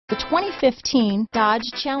The 2015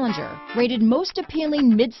 Dodge Challenger, rated most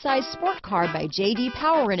appealing midsize sport car by J.D.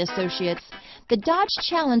 Power and Associates, the Dodge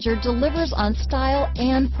Challenger delivers on style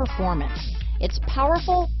and performance. It's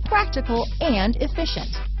powerful, practical, and efficient.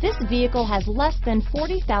 This vehicle has less than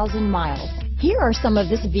 40,000 miles. Here are some of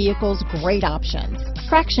this vehicle's great options: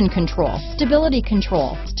 traction control, stability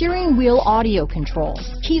control, steering wheel audio controls,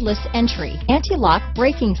 keyless entry, anti-lock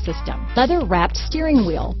braking system, leather-wrapped steering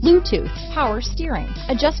wheel, Bluetooth, power steering,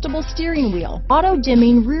 adjustable steering wheel,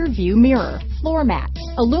 auto-dimming rear view mirror, floor mats,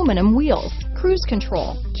 aluminum wheels, cruise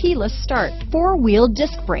control, keyless start, four-wheel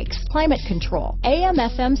disc brakes, climate control,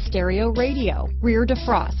 AM/FM stereo radio, rear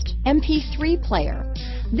defrost, MP3 player.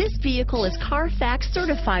 This vehicle is Carfax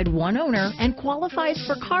certified one owner and qualifies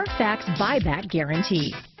for Carfax buyback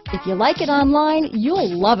guarantee. If you like it online,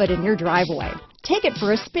 you'll love it in your driveway. Take it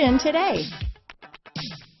for a spin today.